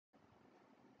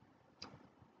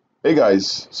Hey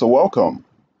guys, so welcome.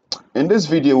 In this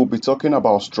video, we'll be talking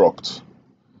about struct.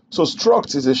 So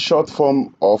struct is a short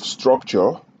form of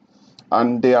structure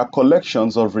and they are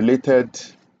collections of related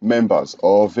members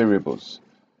or variables.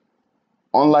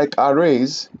 Unlike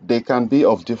arrays, they can be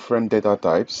of different data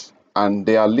types and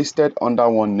they are listed under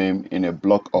one name in a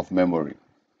block of memory.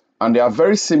 And they are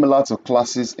very similar to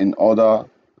classes in other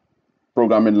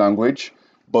programming language,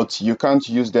 but you can't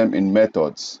use them in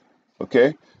methods.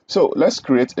 Okay, so let's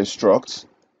create a struct.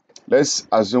 Let's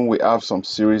assume we have some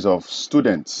series of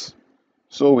students.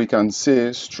 So we can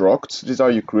say struct, this is how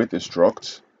you create a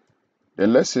struct.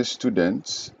 Then let's say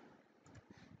students,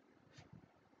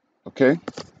 okay?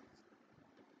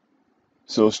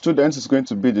 So students is going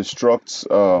to be the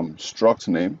struct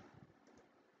name.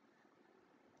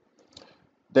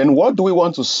 Then what do we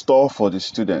want to store for the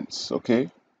students, okay?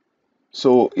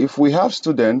 So if we have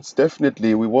students,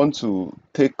 definitely we want to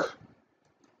take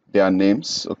their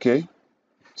names, okay?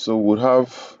 So we'll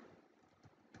have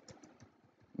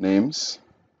names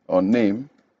or name.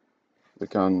 We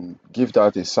can give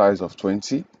that a size of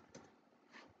 20.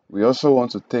 We also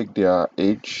want to take their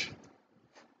age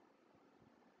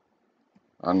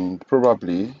and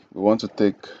probably we want to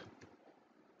take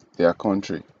their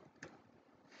country.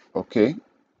 Okay,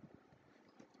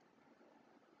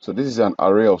 so this is an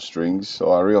array of strings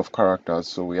or array of characters,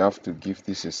 so we have to give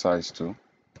this a size too.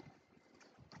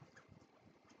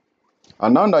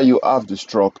 And now that you have the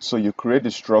struct, so you create the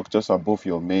struct just above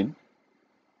your main.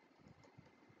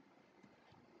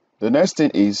 The next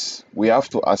thing is we have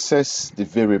to access the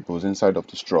variables inside of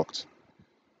the struct.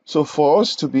 So for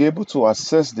us to be able to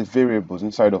access the variables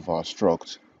inside of our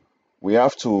struct, we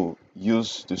have to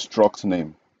use the struct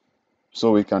name.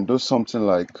 So we can do something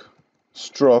like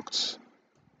struct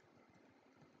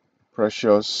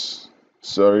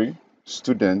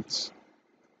student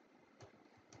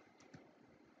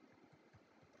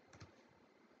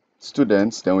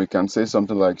students, then we can say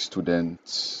something like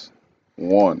student1.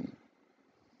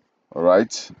 All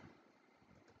right,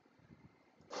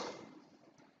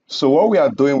 so what we are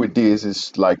doing with this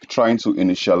is like trying to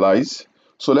initialize.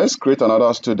 So let's create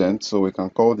another student, so we can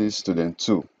call this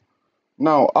student2.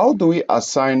 Now how do we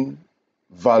assign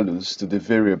values to the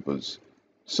variables?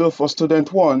 So for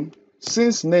student1,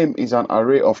 since name is an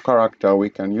array of character, we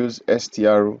can use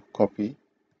strcopy.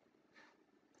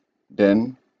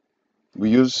 Then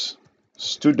we use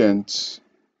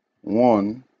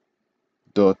student1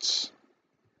 dot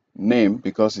name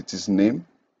because it is name.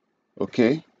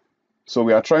 Okay, so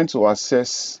we are trying to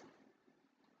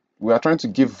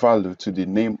give value to the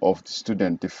name of the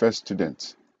student, the first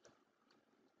student.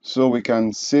 So we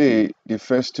can say the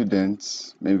first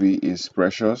student maybe is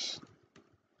Precious,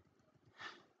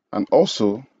 and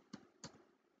also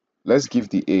let's give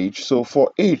the age. So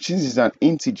for age, since it's an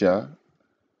integer,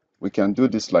 we can do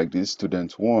this like this: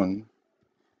 student1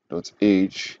 dot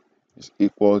age is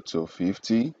equal to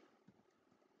 50.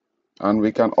 And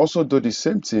we can also do the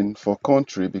same thing for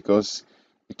country because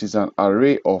it is an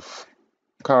array of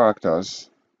characters.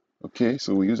 Okay,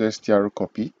 so we use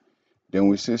strcopy. Then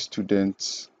we say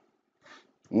student1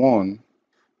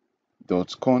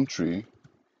 dot country,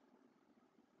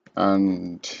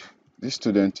 and this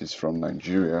student is from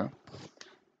Nigeria.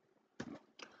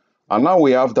 And now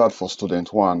we have that for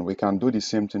student1. We can do the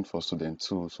same thing for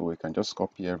student2. So we can just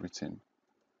copy everything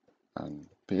and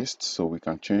paste. So we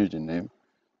can change the name.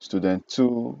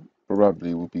 Student2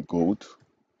 probably will be gold.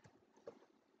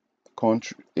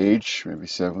 Country age maybe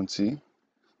 70.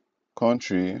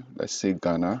 Country, let's say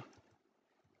Ghana.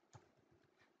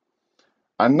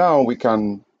 And now we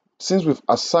can, since we've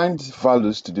assigned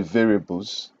values to the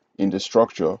variables in the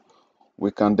structure, we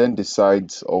can then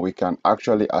decide, or we can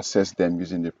actually access them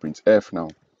using the printf now.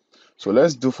 So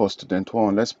let's do for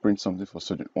student1, let's print something for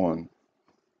student1.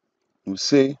 We'll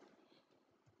say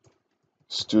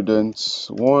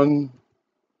student1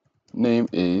 name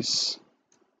is,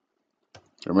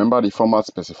 remember the format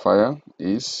specifier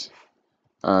is,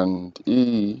 and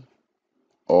he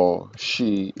or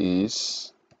she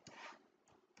is,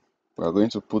 we are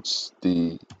going to put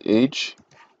the age,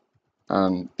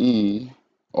 and he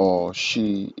or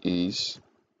she is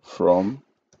from,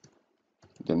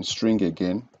 then string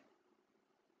again,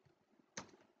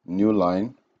 new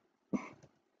line.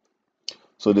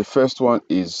 So the first one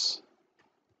is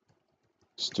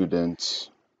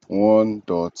student1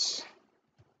 dot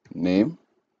name.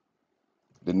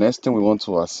 The next thing we want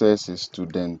to access is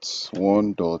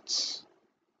student1 dot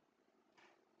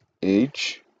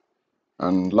age,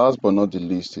 and last but not the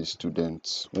least is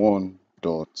student1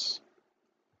 dot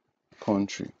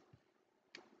country.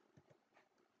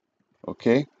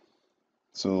 Okay,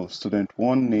 so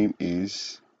student1 name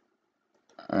is,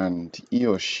 and he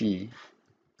or she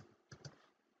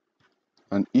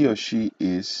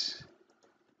is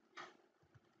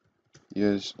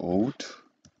years old,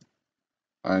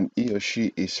 and he or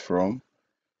she is from.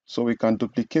 So we can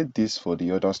duplicate this for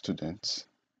the other students.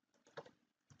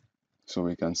 So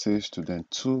we can say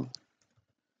student 2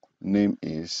 name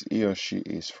is, he or she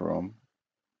is from.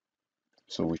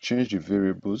 So we change the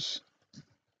variables,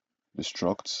 the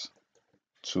structs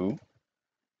 2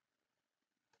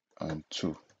 and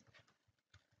 2.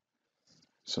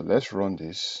 So let's run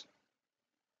this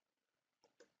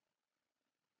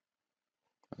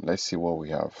and let's see what we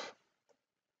have.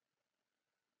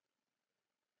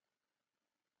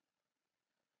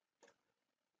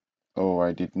 Oh,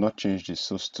 I did not change this,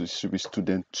 so it should be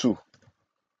student 2.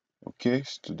 Okay,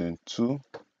 student 2,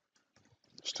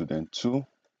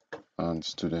 and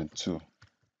student 2.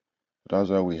 That's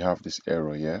why we have this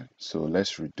error here. So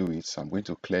let's redo it. So I'm going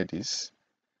to clear this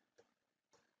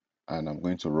and I'm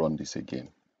going to run this again.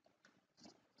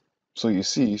 So you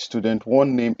see, student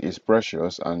 1 name is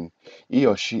Precious and he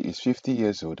or she is 50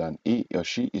 years old and he or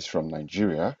she is from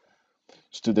Nigeria.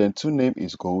 Student 2 name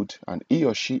is Gold and he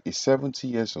or she is 70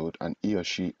 years old and he or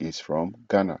she is from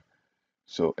Ghana.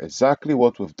 So exactly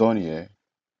what we've done here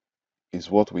is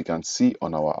what we can see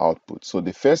on our output. So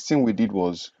the first thing we did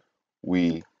was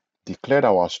we declared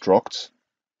our struct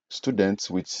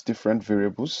students with different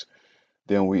variables.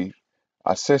 Then we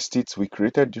assessed it, we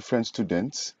created different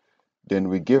students, then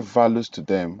we gave values to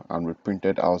them and we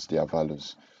printed out their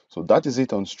values. So that is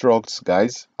it on structs,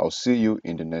 guys. I'll see you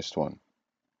in the next one.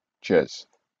 Cheers.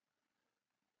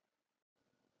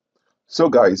 So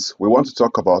guys, we want to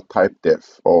talk about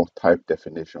typedef or type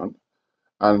definition,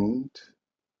 and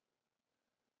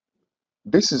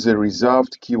this is a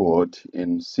reserved keyword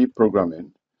in C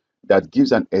programming that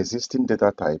gives an existing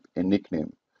data type a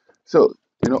nickname. So,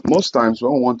 most times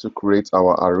when we want to create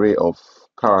our array of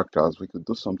characters, we could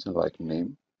do something like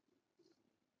name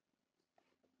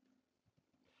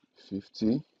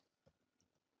 50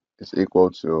 is equal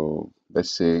to,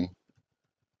 let's say,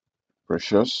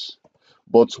 Precious.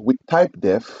 But with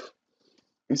typedef,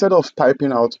 instead of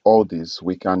typing out all this,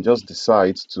 we can just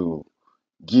decide to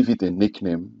give it a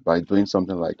nickname by doing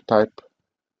something like typedef.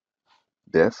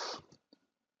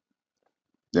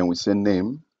 Then we say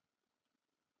name.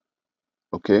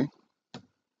 Okay.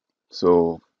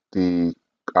 So the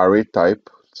array type,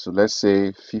 so let's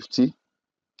say 50.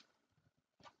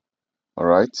 All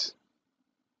right.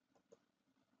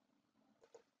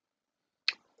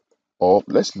 Or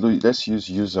let's use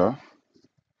user.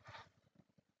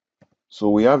 So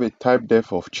we have a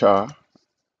typedef of char,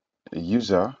 a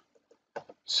user.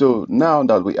 So now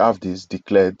that we have this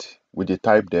declared with the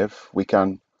typedef, we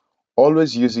can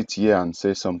always use it here and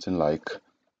say something like,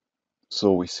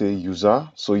 so we say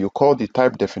user. So you call the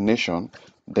type definition,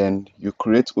 then you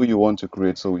create who you want to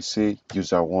create. So we say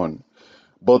user1.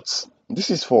 But this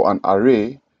is for an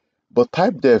array, but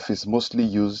typedef is mostly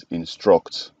used in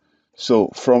struct. So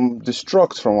from the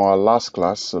struct from our last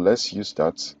class, so let's use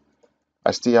that.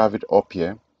 I still have it up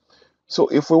here. So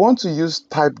if we want to use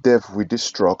typedef with this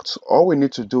struct, all we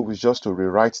need to do is just to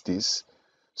rewrite this.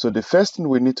 So the first thing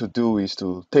we need to do is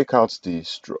to take out the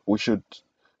we should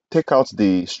take out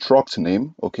the struct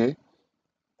name, okay?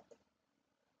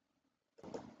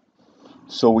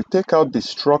 So we take out the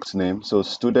struct name, so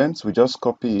students, we just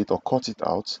copy it or cut it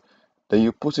out. Then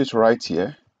you put it right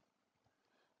here.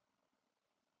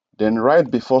 Then right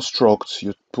before struct,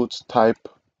 you put type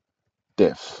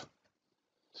def.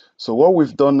 So what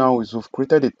we've done now is we've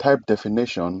created a type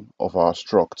definition of our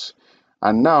struct.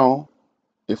 And now,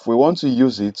 if we want to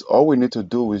use it, all we need to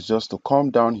do is just to come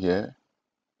down here.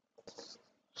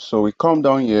 So we come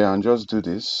down here and just do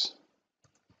this.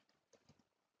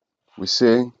 We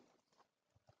say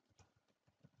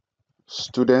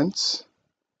students,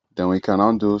 then we can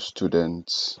undo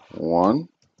student1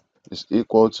 is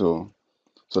equal to,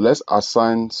 so let's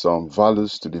assign some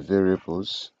values to the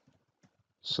variables.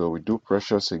 So we do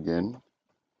Precious again.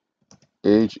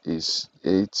 Age is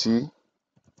 80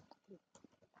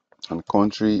 and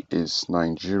country is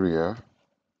Nigeria.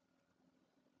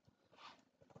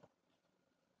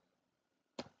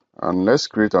 And let's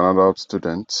create another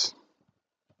student.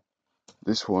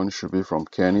 This one should be from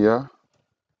Kenya,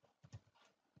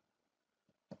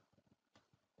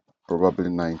 probably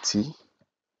 90.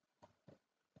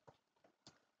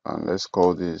 And let's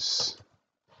call this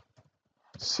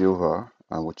Silver,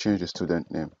 and we'll change the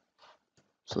student name.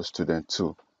 So student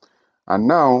 2. And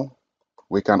now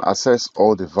we can access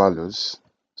all the values.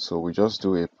 So we just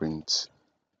do a print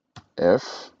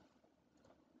f.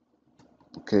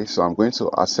 Okay, so I'm going to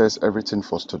access everything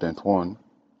for student 1.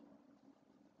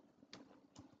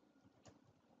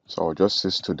 So I'll just say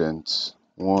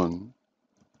student1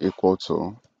 equal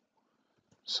to,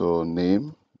 so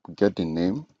name, we get the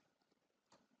name,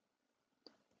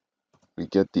 we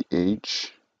get the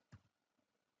age,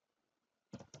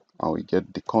 and we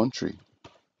get the country.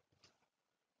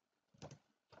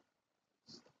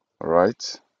 All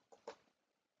right.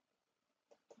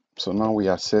 So now we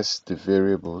access the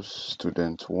variables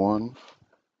student1,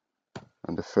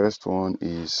 and the first one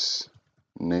is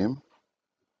name,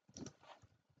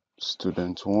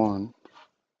 student1,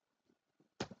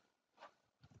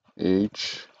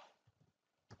 age,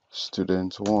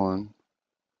 student1,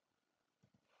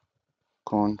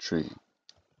 country.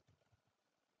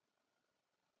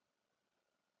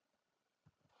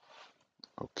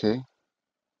 Okay.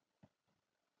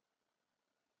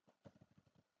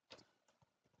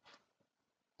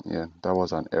 Yeah, that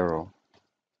was an error.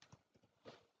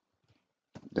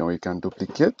 Then we can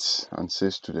duplicate and say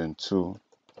student2,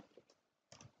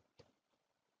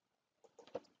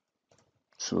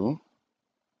 2,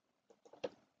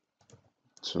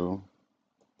 2,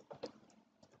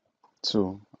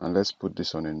 2, and let's put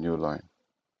this on a new line.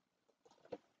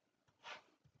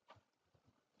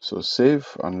 So save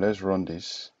and let's run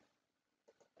this.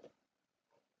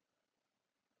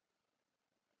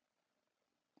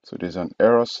 So there's an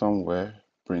error somewhere,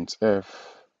 printf.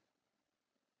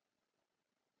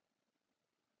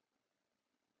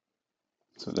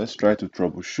 So let's try to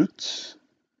troubleshoot.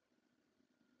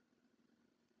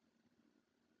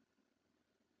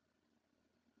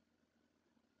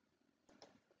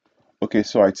 Okay,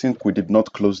 so I think we did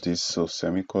not close this, so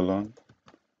semicolon.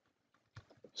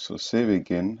 So save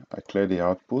again, I clear the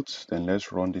output, then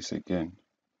let's run this again.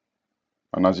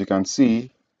 And as you can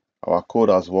see, our code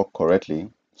has worked correctly.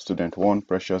 Student 1,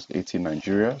 Precious 80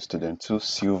 Nigeria, Student 2,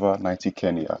 Silver 90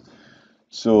 Kenya.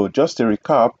 So just a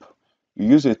recap, you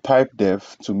use a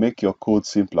Typedef to make your code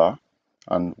simpler.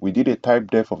 And we did a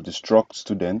Typedef of the struct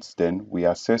students, then we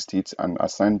assessed it and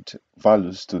assigned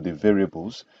values to the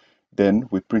variables. Then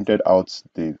we printed out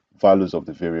the values of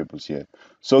the variables here.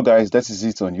 So guys, that is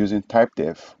it on using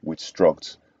Typedef with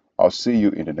struct. I'll see you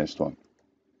in the next one.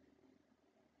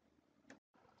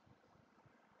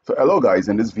 So hello guys,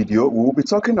 in this video we will be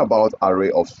talking about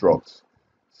array of structs.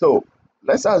 So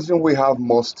let's assume we have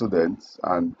more students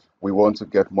and we want to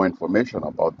get more information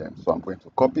about them. So I'm going to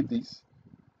copy this,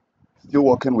 still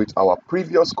working with our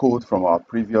previous code from our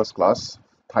previous class,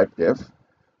 Typedef.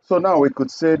 So now we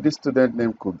could say this student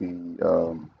name could be,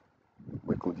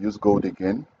 we could use gold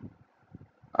again.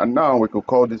 And now we could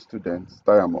call this student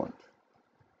Diamond.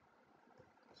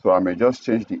 So I may just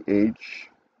change the age.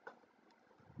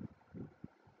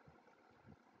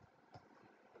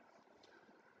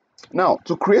 Now,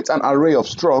 to create an array of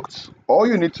structs, all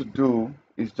you need to do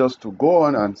is just to go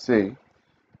on and say,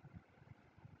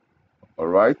 all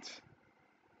right.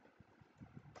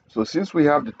 So since we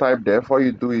have the Typedef, all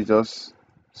you do is just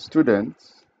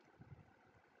students.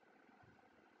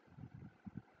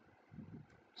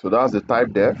 So that's the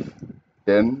Typedef.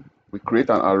 Then we create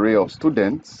an array of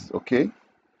students, okay?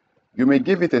 You may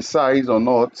give it a size or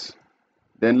not.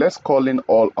 Then let's call in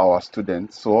all our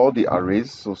students. So all the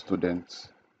arrays, so students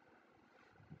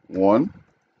 1,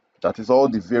 that is all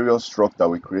the various structs that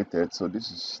we created. So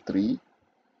this is 3,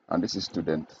 and this is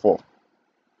student 4.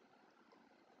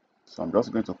 So I'm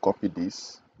just going to copy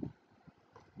this,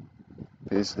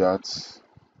 paste that,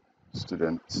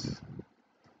 student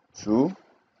 2,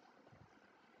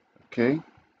 okay?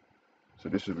 So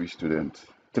this will be student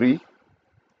 3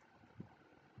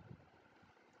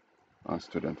 and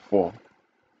student 4.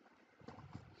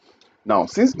 Now,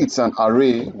 since it's an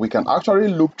array, we can actually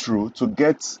look through to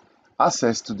get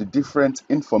access to the different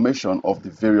information of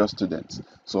the various students.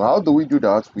 So how do we do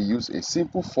that? We use a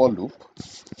simple for loop.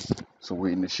 So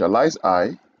we initialize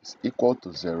I is equal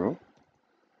to 0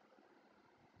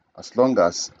 as long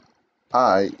as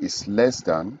I is less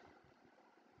than,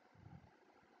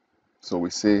 so we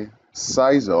say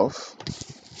size of,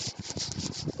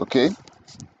 okay?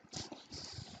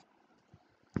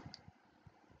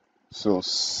 So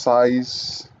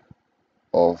size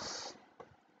of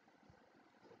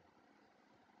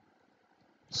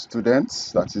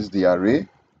students, that is the array,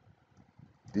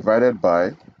 divided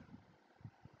by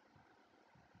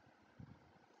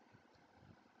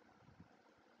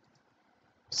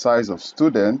size of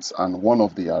students and one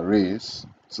of the arrays,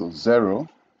 so 0,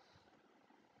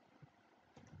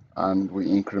 and we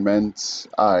increment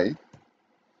I.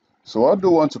 So what do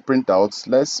we want to print out?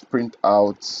 Let's print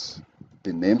out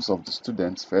the names of the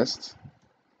students first.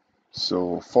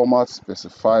 So format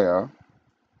specifier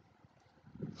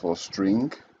for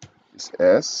string is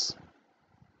S.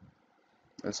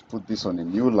 Let's put this on a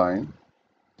new line.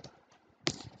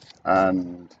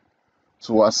 And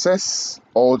to access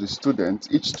all the students,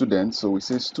 each student, so we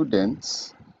say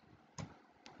students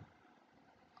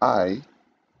I,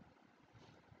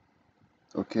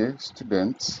 okay,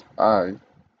 student I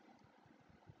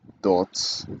dot,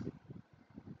 so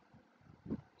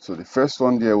the first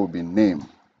one there will be name.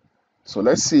 So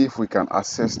let's see if we can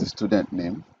access the student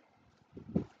name.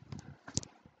 It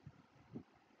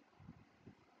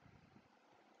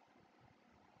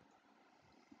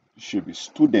should be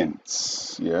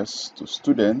students, yes, to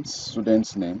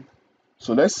students name.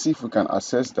 So let's see if we can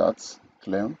access that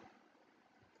claim.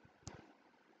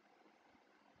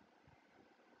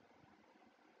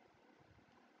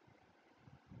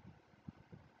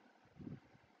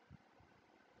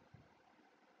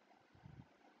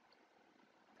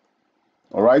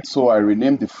 All right, so I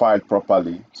renamed the file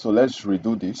properly. So let's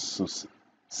redo this. So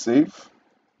save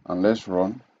and let's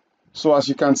run. So as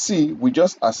you can see, we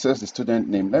just accessed the student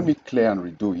name. Let me clear and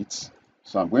redo it.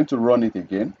 So I'm going to run it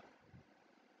again.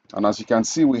 And as you can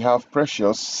see, we have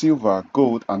precious, silver,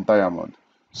 gold, and diamond.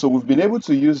 So we've been able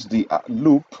to use the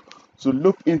loop to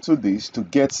loop into this to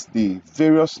get the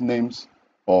various names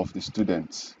of the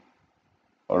students.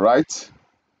 All right.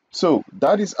 So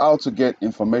that is how to get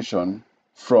information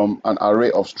from an array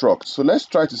of structs. So let's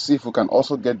try to see if we can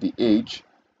also get the age.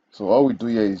 So all we do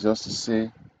here is just to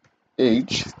say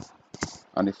age,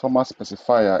 and the format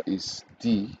specifier is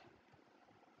D.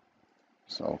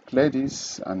 So I'll clear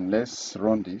this and let's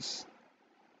run this.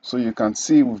 So you can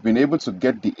see we've been able to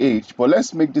get the age, but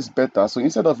let's make this better. So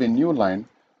instead of a new line,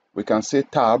 we can say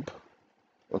tab.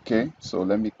 Okay, so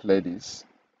let me clear this.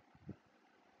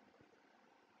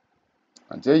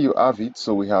 And there you have it.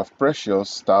 So we have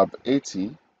precious tab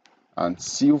 80 and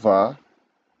silver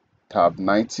tab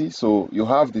 90. So you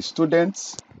have the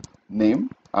student's name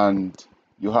and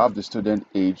you have the student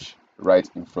age right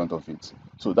in front of it.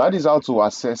 So that is how to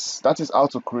access, that is how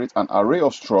to create an array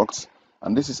of structs,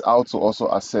 and this is how to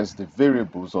also access the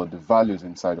variables or the values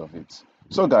inside of it.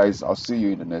 So guys, I'll see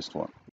you in the next one.